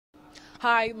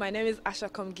Hi, my name is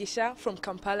Asha Komgisha from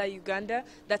Kampala, Uganda.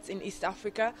 That's in East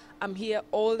Africa. I'm here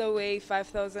all the way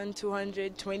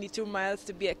 5,222 miles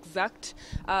to be exact.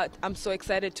 I'm so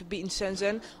excited to be in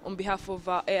Shenzen on behalf of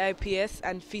AIPS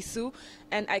and FISU.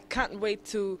 And I can't wait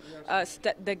to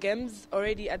start the games.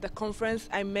 Already at the conference,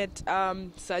 I met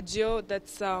Sergio,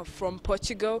 that's from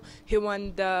Portugal. He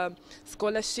won the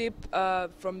scholarship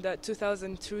from the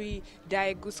 2003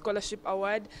 Daegu Scholarship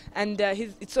Award. And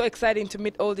it's so exciting to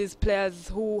meet all these players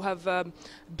who have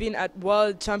been at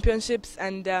World Championships.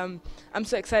 And I'm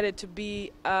so excited to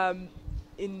be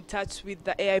in touch with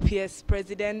the AIPS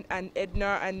president and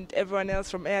Edna and everyone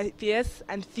else from AIPS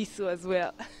and FISU as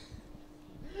well.